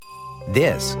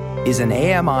This is an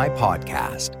AMI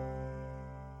podcast.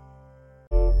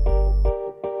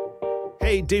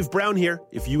 Hey, Dave Brown here.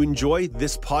 If you enjoy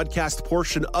this podcast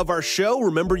portion of our show,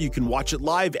 remember you can watch it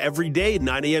live every day at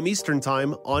 9 a.m. Eastern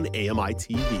Time on AMI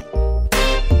TV.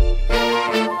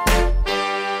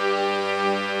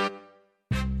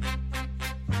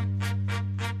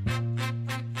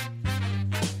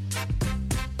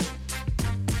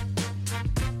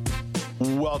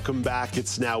 Welcome back.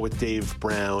 It's Now with Dave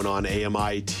Brown on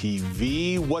AMI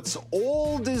TV. What's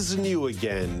old is new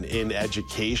again in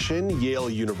education. Yale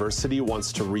University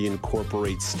wants to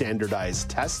reincorporate standardized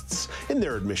tests in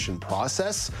their admission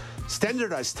process.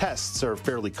 Standardized tests are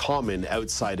fairly common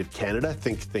outside of Canada.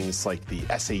 Think things like the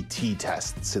SAT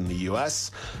tests in the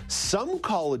US. Some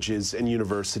colleges and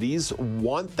universities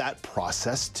want that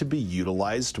process to be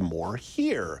utilized more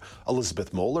here.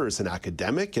 Elizabeth Mohler is an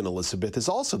academic, and Elizabeth is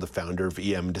also the founder of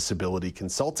EM Disability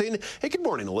Consulting. Hey, good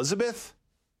morning, Elizabeth.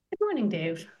 Good morning,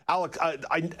 Dave.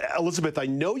 Elizabeth, I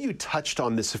know you touched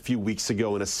on this a few weeks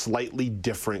ago in a slightly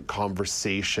different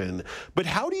conversation, but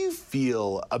how do you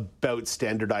feel about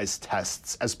standardized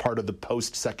tests as part of the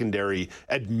post-secondary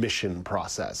admission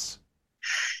process?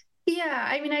 Yeah,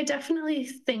 I mean, I definitely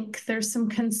think there's some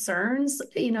concerns,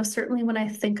 certainly when I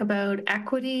think about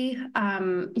equity,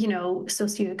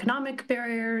 socioeconomic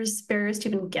barriers to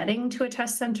even getting to a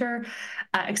test center,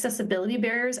 accessibility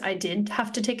barriers. I did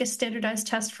have to take a standardized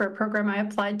test for a program I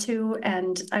applied to,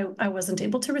 and I wasn't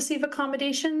able to receive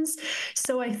accommodations.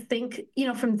 So I think,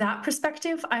 from that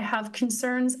perspective, I have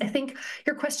concerns. I think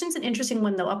your question's an interesting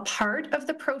one, though. A part of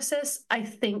the process, I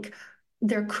think,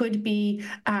 there could be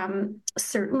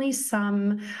certainly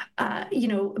some,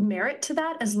 merit to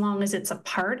that, as long as it's a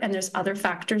part and there's other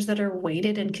factors that are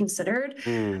weighted and considered.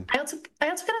 I also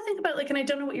kind of think about, and I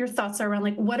don't know what your thoughts are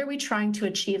around, what are we trying to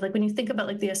achieve? When you think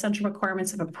about the essential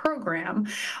requirements of a program,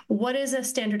 what does a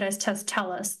standardized test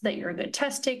tell us? That you're a good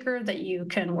test taker, that you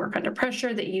can work under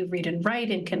pressure, that you read and write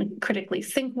and can critically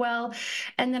think well.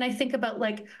 And then I think about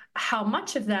how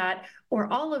much of that or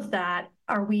all of that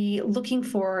are we looking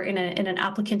for in an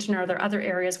applicant, and are there other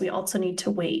areas we also need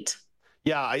to weight?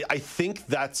 Yeah, I think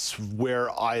that's where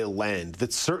I land.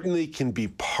 That certainly can be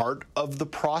part of the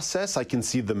process. I can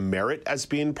see the merit as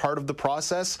being part of the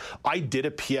process. I did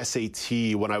a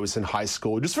PSAT when I was in high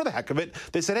school, just for the heck of it.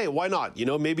 They said, hey, why not?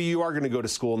 Maybe you are going to go to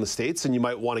school in the States and you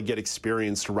might want to get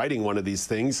experience writing one of these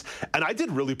things. And I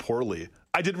did really poorly.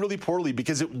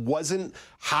 Because it wasn't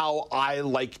how I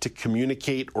like to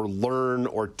communicate or learn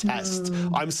or test.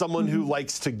 I'm someone who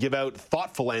likes to give out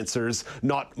thoughtful answers,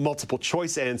 not multiple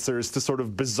choice answers to sort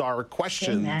of bizarre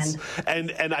questions.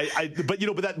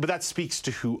 But that speaks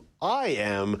to who I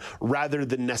am rather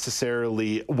than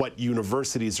necessarily what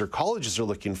universities or colleges are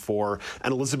looking for.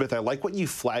 And Elizabeth, I like what you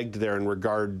flagged there in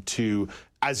regard to,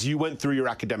 as you went through your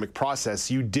academic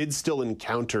process, you did still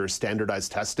encounter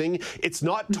standardized testing. It's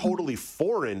not totally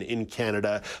foreign in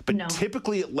Canada, but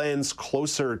typically it lands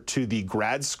closer to the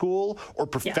grad school or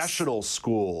professional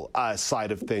school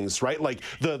side of things, right? Like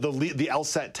the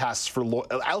LSAT tests for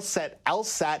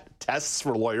LSAT tests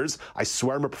for lawyers. I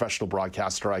swear I'm a professional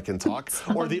broadcaster. I can talk.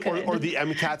 or the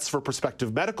MCATs for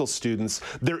prospective medical students.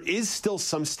 There is still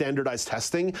some standardized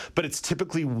testing, but it's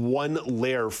typically one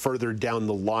layer further down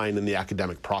the line in the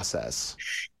academic process.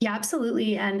 Yeah,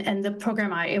 absolutely. And the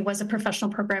program, it was a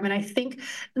professional program. And I think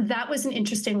that was an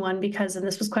interesting one because, and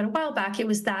this was quite a while back, it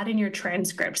was that in your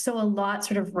transcript. So a lot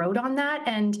sort of wrote on that.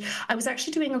 And I was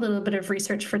actually doing a little bit of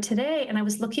research for today, and I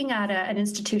was looking at an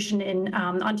institution in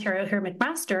Ontario here,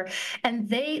 McMaster, and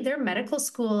their medical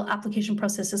school application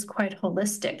process is quite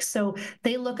holistic. So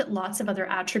they look at lots of other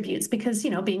attributes because,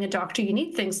 being a doctor, you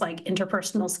need things like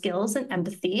interpersonal skills and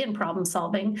empathy and problem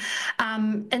solving.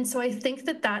 And so I think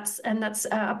that's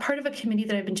a part of a committee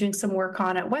that I've been doing some work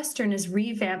on at Western is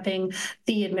revamping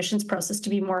the admissions process to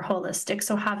be more holistic.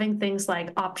 So having things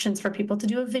like options for people to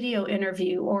do a video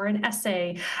interview or an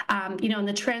essay, and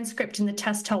the transcript and the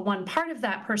test tell one part of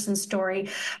that person's story,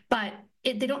 but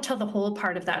they don't tell the whole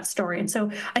part of that story. And so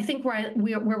I think where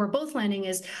we're both landing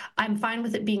is I'm fine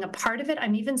with it being a part of it.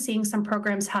 I'm even seeing some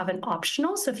programs have an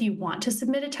optional. So if you want to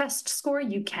submit a test score,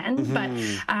 you can. But,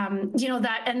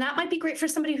 that might be great for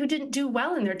somebody who didn't do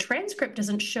well and their transcript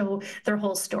doesn't show their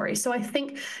whole story. So I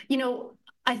think,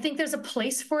 I think there's a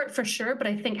place for it for sure, but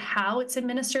I think how it's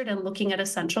administered and looking at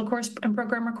essential course and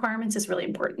program requirements is really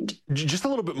important. Just a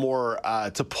little bit more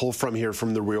to pull from here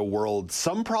from the real world.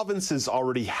 Some provinces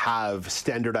already have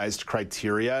standardized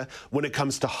criteria when it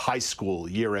comes to high school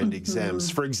year-end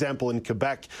exams. For example, in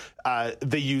Quebec,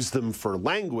 they use them for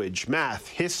language, math,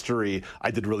 history. I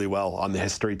did really well on the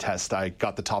history test. I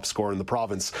got the top score in the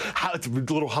province. It's a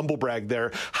little humble brag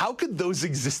there. How could those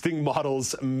existing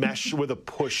models mesh with a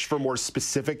push for more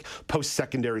specific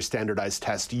post-secondary standardized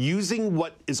tests using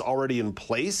what is already in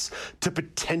place to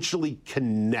potentially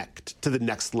connect to the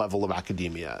next level of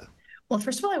academia? Well,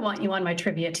 first of all, I want you on my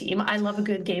trivia team. I love a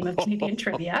good game of Canadian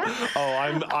trivia.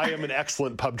 I am an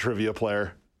excellent pub trivia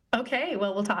player. Okay,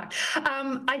 well, we'll talk.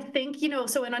 I think,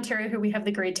 so in Ontario here, we have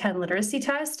the grade 10 literacy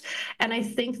test. And I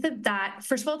think that,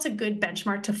 first of all, it's a good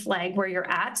benchmark to flag where you're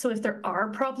at. So if there are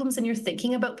problems and you're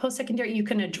thinking about post-secondary, you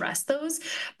can address those.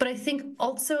 But I think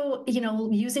also,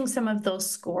 using some of those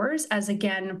scores as,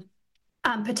 again,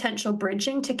 potential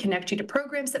bridging to connect you to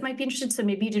programs that might be interested. So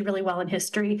maybe you did really well in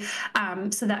history.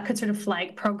 So that could sort of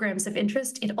flag programs of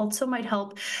interest. It also might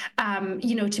help,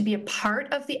 to be a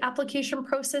part of the application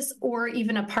process or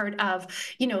even a part of,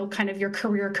 kind of your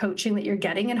career coaching that you're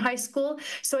getting in high school.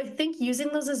 So I think using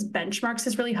those as benchmarks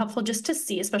is really helpful just to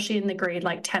see, especially in the grade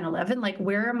like 10, 11, like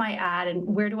where am I at and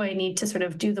where do I need to sort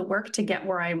of do the work to get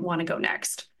where I want to go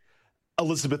next?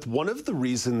 Elizabeth, one of the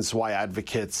reasons why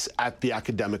advocates at the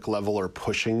academic level are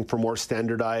pushing for more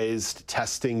standardized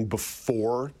testing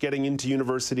before getting into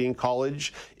university and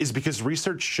college is because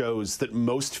research shows that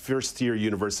most first-year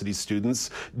university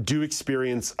students do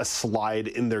experience a slide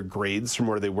in their grades from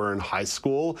where they were in high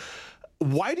school.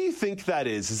 Why do you think that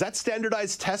is? Is that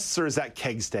standardized tests or is that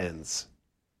keg stands?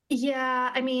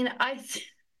 Yeah, I mean, I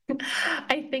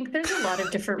think there's a lot of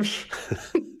different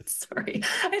sorry.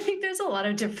 I think there's a lot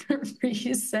of different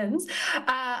reasons.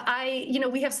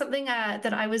 We have something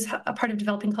that I was a part of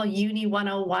developing called Uni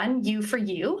 101, U for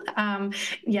You.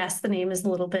 Yes, the name is a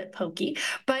little bit pokey,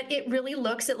 but it really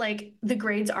looks at like the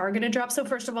grades are going to drop. So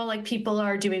first of all, like people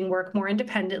are doing work more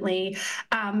independently.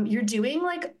 You're doing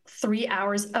like 3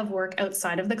 hours of work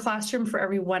outside of the classroom for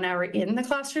every 1 hour in the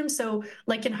classroom. So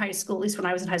like in high school, at least when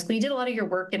I was in high school, you did a lot of your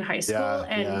work in high school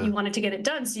you wanted to get it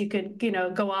done so you could,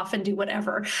 go off and do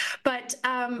whatever. But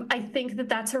I think that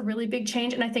that's a really big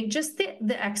change. And I think just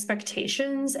the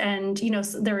expectations and,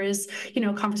 there is,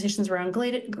 conversations around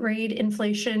grade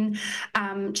inflation,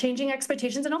 changing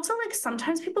expectations. And also like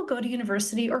sometimes people go to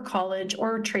university or college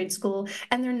or trade school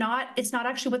and it's not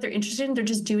actually what they're interested in. They're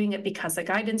just doing it because a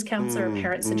guidance counselor or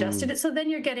parent suggested it. So then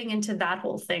you're getting into that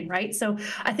whole thing, right? So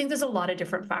I think there's a lot of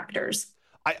different factors.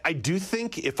 I do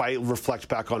think if I reflect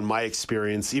back on my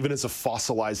experience, even as a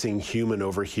fossilizing human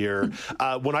over here,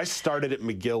 when I started at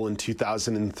McGill in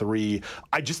 2003,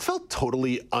 I just felt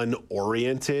totally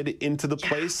unoriented into the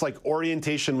place. Like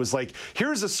orientation was like,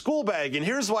 here's a school bag and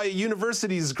here's why a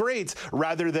university is great,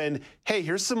 rather than, hey,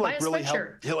 here's some like really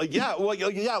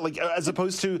as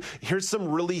opposed to here's some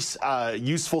really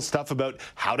useful stuff about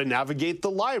how to navigate the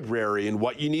library and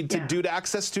what you need to do to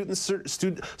access certain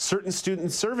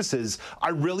student services.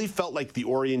 I really felt like the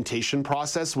orientation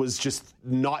process was just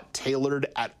not tailored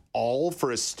at all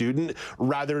for a student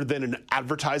rather than an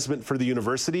advertisement for the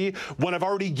university when I've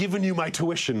already given you my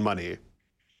tuition money.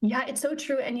 Yeah, it's so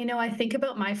true. And, I think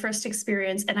about my first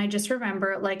experience and I just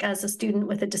remember like as a student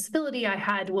with a disability, I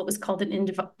had what was called an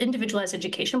individualized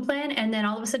education plan. And then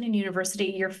all of a sudden in university,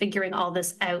 you're figuring all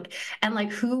this out and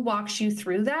like who walks you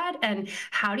through that and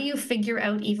how do you figure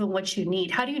out even what you need?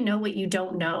 How do you know what you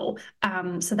don't know?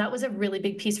 So that was a really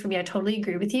big piece for me. I totally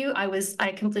agree with you.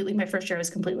 My first year I was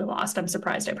completely lost. I'm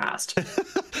surprised I passed.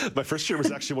 My first year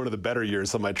was actually one of the better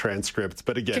years on my transcript.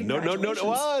 But again, no.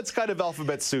 Well, it's kind of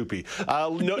alphabet soupy.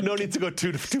 No need to go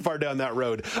too far down that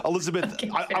road. Elizabeth,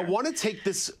 okay, I want to take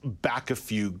this back a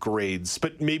few grades,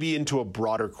 but maybe into a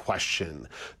broader question.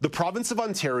 The province of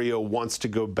Ontario wants to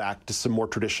go back to some more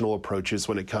traditional approaches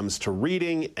when it comes to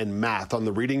reading and math. On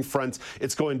the reading front,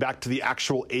 it's going back to the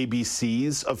actual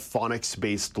ABCs of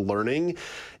phonics-based learning.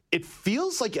 It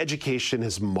feels like education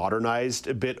has modernized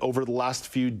a bit over the last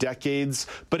few decades,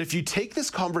 but if you take this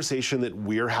conversation that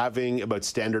we're having about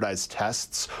standardized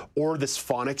tests or this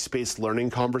phonics-based learning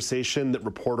conversation that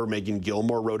reporter Megan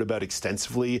Gilmore wrote about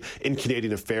extensively in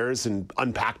Canadian Affairs and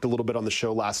unpacked a little bit on the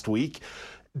show last week,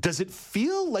 does it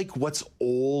feel like what's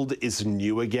old is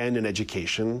new again in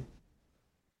education?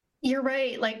 You're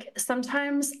right. Like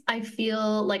sometimes I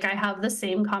feel like I have the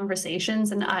same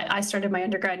conversations and I started my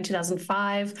undergrad in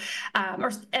 2005.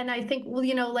 And I think,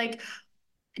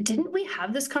 didn't we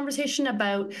have this conversation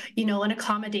about, an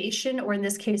accommodation, or in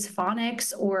this case,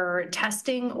 phonics or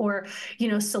testing, or,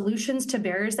 solutions to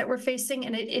barriers that we're facing?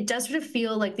 And it does sort of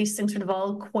feel like these things sort of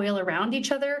all coil around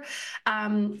each other.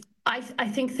 I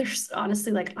think there's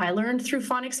honestly, like, I learned through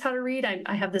phonics how to read.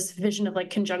 I have this vision of like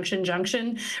conjunction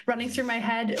junction running through my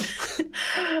head.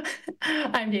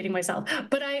 I'm dating myself,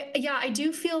 but I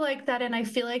do feel like that. And I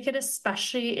feel like it,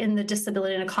 especially in the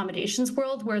disability and accommodations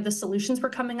world, where the solutions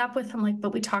we're coming up with, I'm like,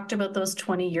 but we talked about those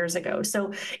 20 years ago.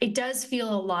 So it does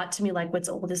feel a lot to me like what's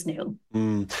old is new.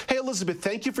 Hey, Elizabeth,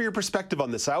 thank you for your perspective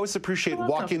on this. I always appreciate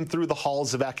walking through the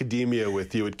halls of academia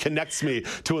with you. It connects me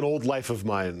to an old life of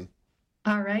mine.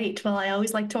 All right. Well, I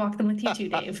always like to walk them with you too,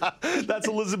 Dave. That's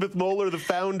Elizabeth Mohler, the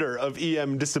founder of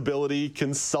EM Disability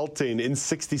Consulting. In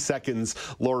 60 seconds,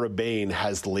 Laura Bain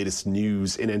has the latest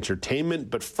news in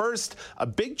entertainment. But first, a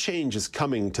big change is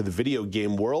coming to the video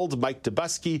game world. Mike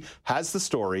Dubusky has the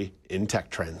story in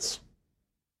Tech Trends.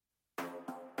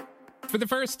 For the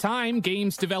first time,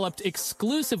 games developed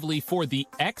exclusively for the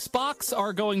Xbox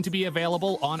are going to be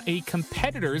available on a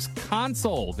competitor's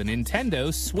console, the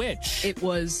Nintendo Switch. It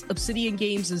was Obsidian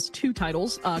Games' two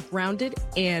titles, Grounded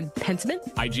and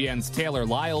Pentiment. IGN's Taylor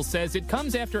Lyles says it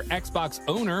comes after Xbox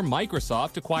owner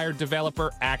Microsoft acquired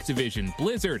developer Activision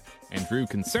Blizzard. And through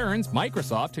concerns,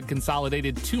 Microsoft had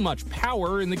consolidated too much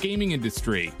power in the gaming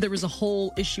industry. There was a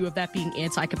whole issue of that being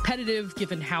anti-competitive,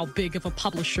 given how big of a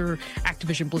publisher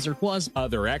Activision Blizzard was.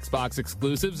 Other Xbox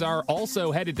exclusives are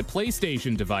also headed to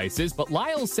PlayStation devices, but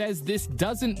Lyles says this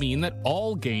doesn't mean that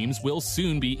all games will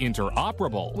soon be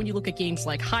interoperable. When you look at games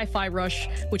like Hi-Fi Rush,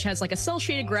 which has like a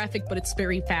cell-shaded graphic, but it's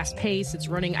very fast-paced, it's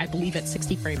running, I believe, at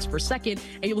 60 frames per second,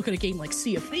 and you look at a game like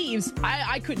Sea of Thieves,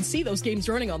 I couldn't see those games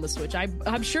running on the Switch.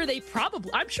 I'm sure they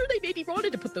maybe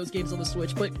wanted to put those games on the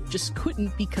Switch, but just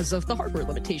couldn't because of the hardware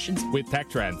limitations. With Tech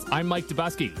Trends, I'm Mike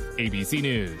Dubusky, ABC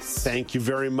News. Thank you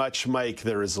very much, Mike.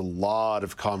 There is a lot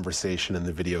of conversation in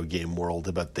the video game world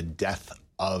about the death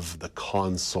of the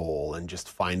console and just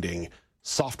finding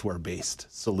software-based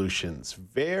solutions.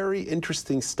 Very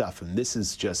interesting stuff, and this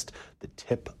is just the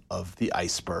tip of the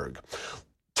iceberg.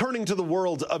 Turning to the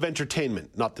world of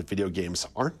entertainment, not that video games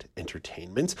aren't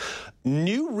entertainment,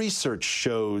 new research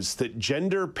shows that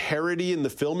gender parity in the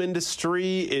film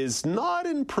industry is not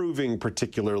improving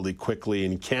particularly quickly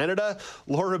in Canada.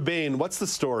 Laura Bain, what's the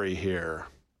story here?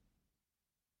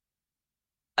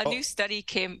 A new study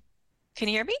came. Can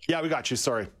you hear me? Yeah, we got you.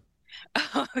 Sorry.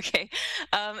 Okay.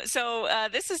 So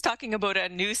this is talking about a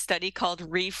new study called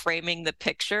Reframing the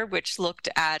Picture, which looked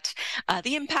at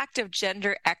the impact of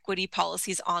gender equity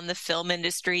policies on the film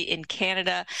industry in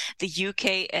Canada, the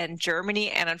UK, and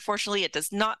Germany. And unfortunately, it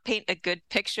does not paint a good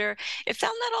picture. It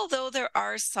found that although there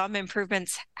are some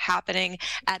improvements happening,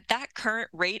 at that current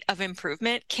rate of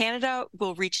improvement, Canada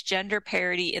will reach gender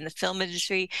parity in the film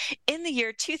industry in the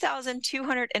year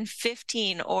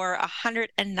 2215, or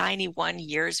 191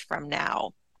 years from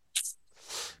now.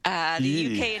 The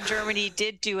UK and Germany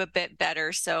did do a bit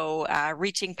better, so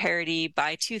reaching parity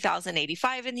by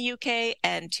 2085 in the UK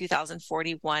and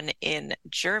 2041 in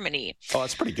Germany. Oh,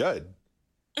 that's pretty good.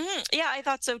 Yeah, I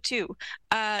thought so too.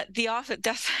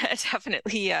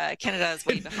 Definitely, Canada is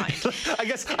way behind. I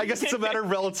guess it's a matter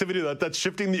of relativity. That's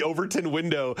shifting the Overton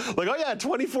window. Like, oh yeah,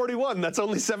 2041. That's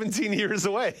only 17 years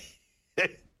away.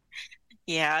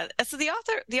 Yeah. So the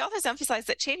authors emphasize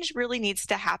that change really needs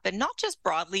to happen, not just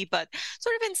broadly, but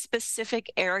sort of in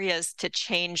specific areas to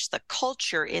change the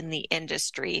culture in the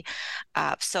industry.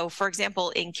 So, for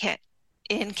example, in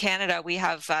Canada, we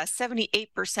have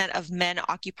 78% of men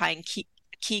occupying key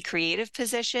creative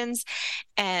positions,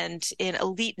 and in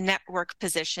elite network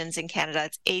positions in Canada,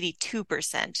 it's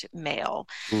 82% male.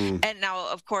 And now,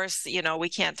 of course, we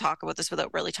can't talk about this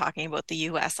without really talking about the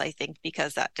US, I think,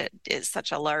 because that is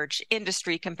such a large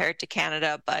industry compared to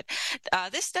Canada. But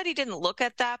this study didn't look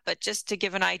at that, but just to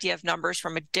give an idea of numbers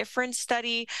from a different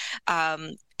study,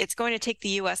 it's going to take the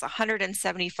U.S.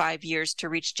 175 years to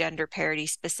reach gender parity,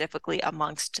 specifically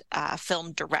amongst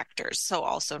film directors. So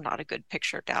also not a good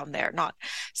picture down there, not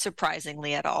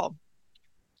surprisingly at all.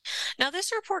 Now,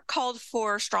 this report called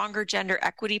for stronger gender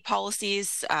equity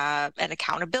policies and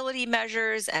accountability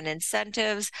measures and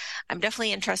incentives. I'm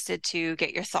definitely interested to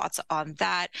get your thoughts on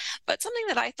that. But something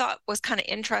that I thought was kind of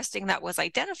interesting that was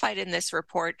identified in this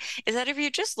report is that if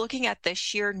you're just looking at the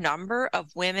sheer number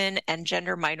of women and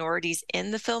gender minorities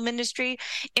in the film industry,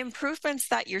 improvements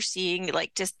that you're seeing,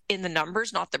 like just in the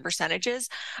numbers, not the percentages,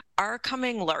 are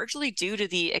coming largely due to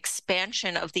the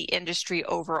expansion of the industry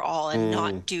overall and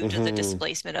not due to the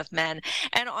displacement of men.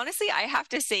 And honestly, I have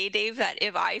to say, Dave, that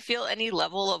if I feel any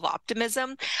level of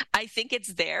optimism, I think it's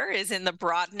is in the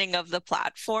broadening of the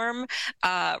platform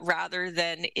rather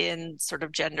than in sort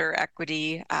of gender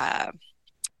equity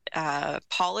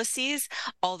policies,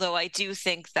 although I do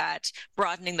think that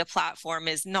broadening the platform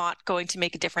is not going to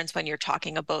make a difference when you're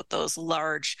talking about those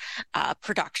large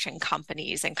production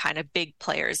companies and kind of big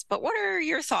players. But what are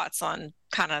your thoughts on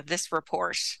kind of this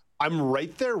report? I'm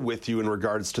right there with you in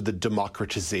regards to the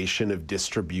democratization of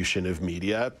distribution of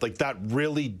media. Like, that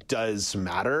really does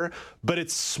matter, but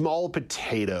it's small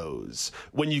potatoes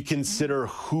when you consider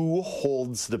who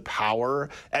holds the power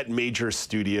at major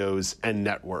studios and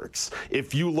networks.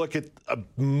 If you look at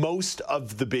most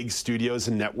of the big studios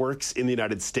and networks in the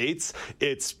United States,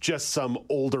 it's just some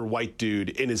older white dude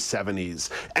in his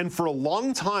 70s. And for a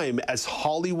long time, as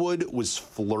Hollywood was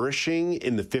flourishing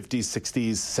in the 50s,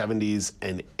 60s, 70s,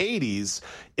 and 80s,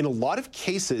 in a lot of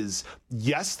cases,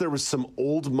 yes, there was some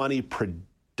old money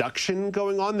production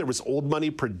going on. There was old money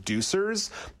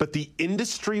producers, but the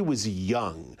industry was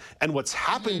young. And what's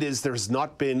happened is there's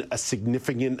not been a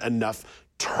significant enough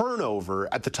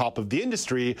turnover at the top of the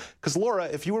industry. Because Laura,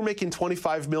 if you were making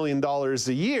 $25 million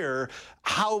a year,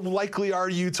 how likely are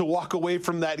you to walk away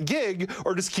from that gig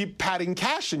or just keep patting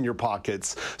cash in your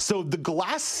pockets? So the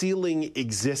glass ceiling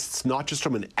exists not just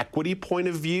from an equity point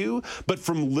of view, but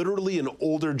from literally an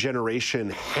older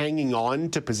generation hanging on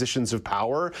to positions of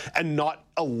power and not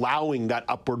allowing that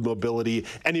upward mobility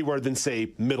anywhere than,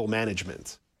 say, middle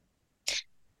management.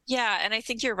 Yeah, and I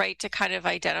think you're right to kind of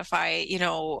identify,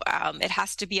 it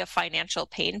has to be a financial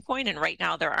pain point. And right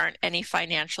now there aren't any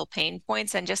financial pain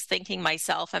points. And just thinking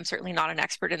myself, I'm certainly not an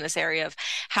expert in this area of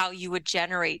how you would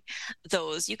generate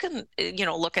those. You can,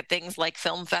 look at things like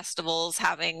film festivals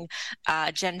having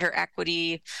gender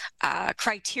equity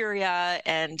criteria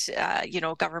and,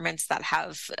 governments that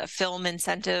have film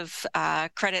incentive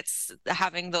credits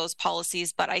having those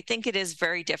policies. But I think it is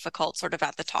very difficult sort of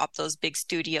at the top, those big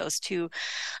studios to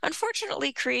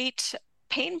unfortunately create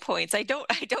pain points. I don't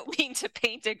mean to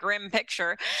paint a grim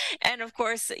picture. And of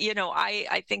course,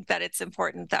 I think that it's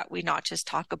important that we not just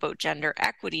talk about gender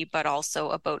equity, but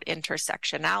also about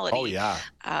intersectionality. Oh, yeah.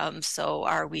 So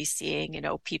are we seeing,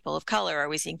 people of color? Are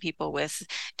we seeing people with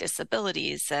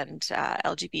disabilities and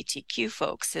LGBTQ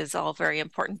folks is all very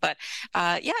important. But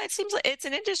it seems like it's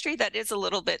an industry that is a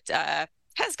little bit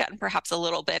has gotten perhaps a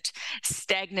little bit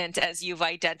stagnant, as you've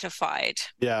identified.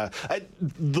 Yeah.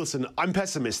 Listen, I'm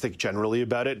pessimistic generally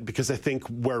about it because I think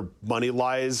where money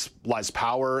lies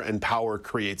power, and power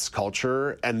creates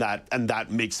culture, and that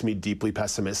makes me deeply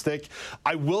pessimistic.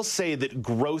 I will say that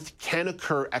growth can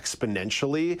occur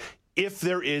exponentially if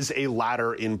there is a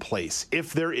ladder in place,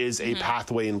 if there is a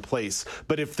pathway in place.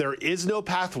 But if there is no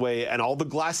pathway and all the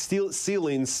glass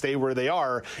ceilings stay where they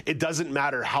are, it doesn't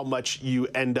matter how much you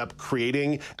end up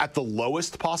creating at the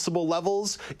lowest possible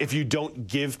levels if you don't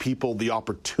give people the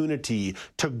opportunity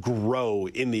to grow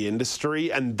in the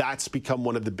industry. And that's become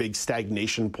one of the big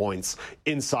stagnation points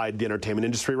inside the entertainment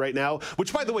industry right now,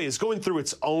 which, by the way, is going through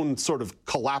its own sort of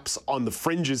collapse on the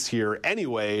fringes here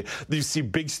anyway. You see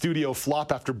big studio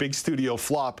flop after big studio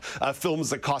flop,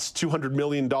 films that cost $200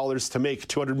 million to make,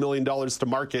 $200 million to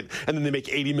market, and then they make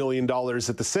 $80 million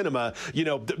at the cinema.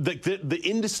 The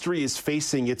industry is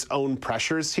facing its own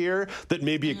pressures here that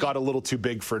maybe it got a little too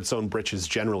big for its own britches,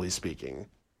 generally speaking.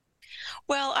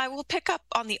 Well, I will pick up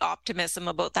on the optimism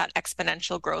about that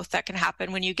exponential growth that can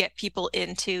happen when you get people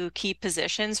into key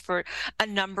positions for a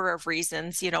number of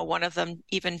reasons, one of them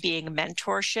even being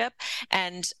mentorship.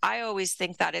 And I always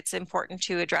think that it's important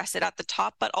to address it at the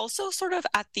top, but also sort of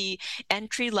at the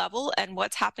entry level and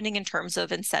what's happening in terms of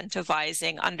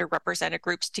incentivizing underrepresented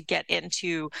groups to get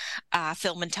into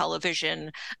film and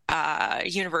television,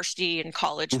 university and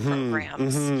college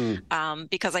programs.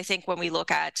 Because I think when we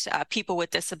look at people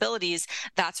with disabilities,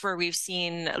 that's where we've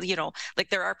seen,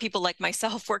 there are people like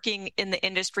myself working in the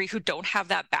industry who don't have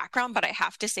that background. But I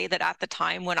have to say that at the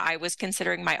time when I was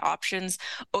considering my options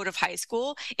out of high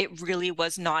school, it really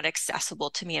was not accessible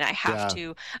to me. And I have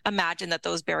to imagine that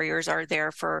those barriers are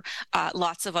there for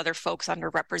lots of other folks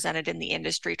underrepresented in the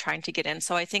industry trying to get in.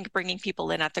 So I think bringing people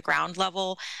in at the ground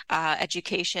level,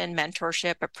 education,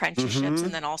 mentorship, apprenticeships,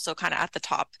 and then also kind of at the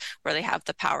top where they have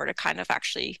the power to kind of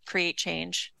actually create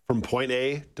change. From point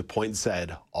A to point Z,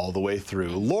 all the way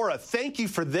through. Laura, thank you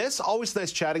for this. Always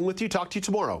nice chatting with you. Talk to you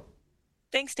tomorrow.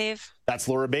 Thanks, Dave. That's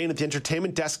Laura Bain at the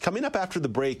Entertainment Desk. Coming up after the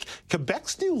break,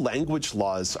 Quebec's new language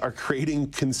laws are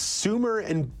creating consumer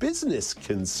and business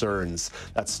concerns.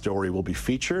 That story will be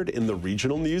featured in the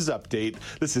Regional News Update.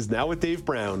 This is Now with Dave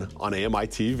Brown on AMI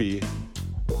TV.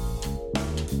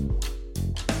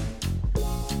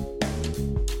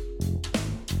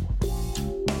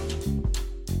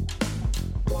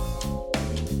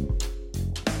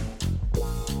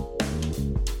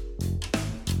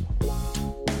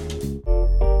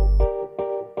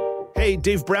 Hey,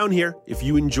 Dave Brown here. If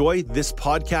you enjoy this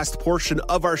podcast portion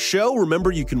of our show, remember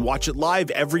you can watch it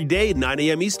live every day at 9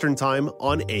 a.m. Eastern Time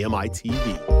on AMI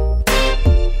TV.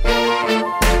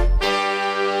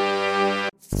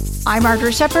 I'm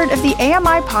Margaret Shepard of the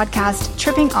AMI podcast,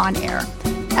 Tripping on Air.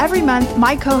 Every month,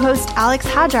 my co-host Alex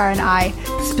Hajar and I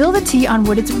spill the tea on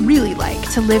what it's really like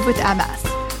to live with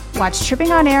MS. Watch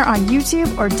Tripping on Air on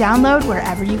YouTube or download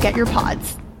wherever you get your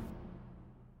pods.